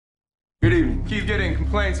Good evening. Keep getting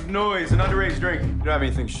complaints of noise and underage drinking. You don't have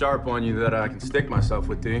anything sharp on you that I can stick myself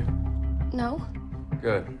with, do you? No.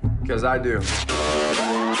 Good, because I do.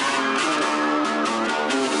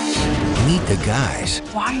 Meet the guys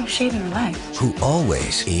Why are you shaving your legs? who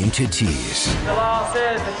always aim to tease. The law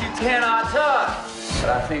says that you cannot touch. But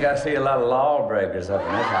I think I see a lot of lawbreakers up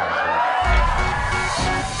in this house.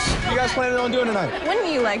 What are you guys planning on doing tonight?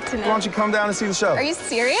 Wouldn't you like to know? Why don't you come down and see the show? Are you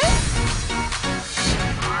serious?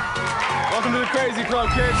 Welcome to the Crazy Club,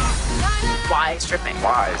 kids. Why stripping?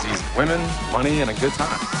 Why? It's easy. Women, money, and a good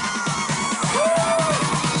time.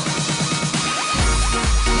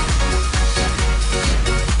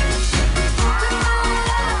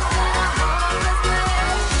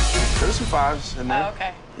 There's some fives in there. Oh,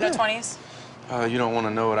 okay. No 20s? You don't want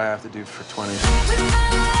to know what I have to do for 20s.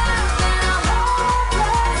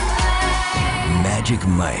 Magic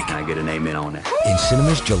Mike Can I get an amen on that? in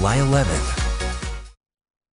cinemas July 11th.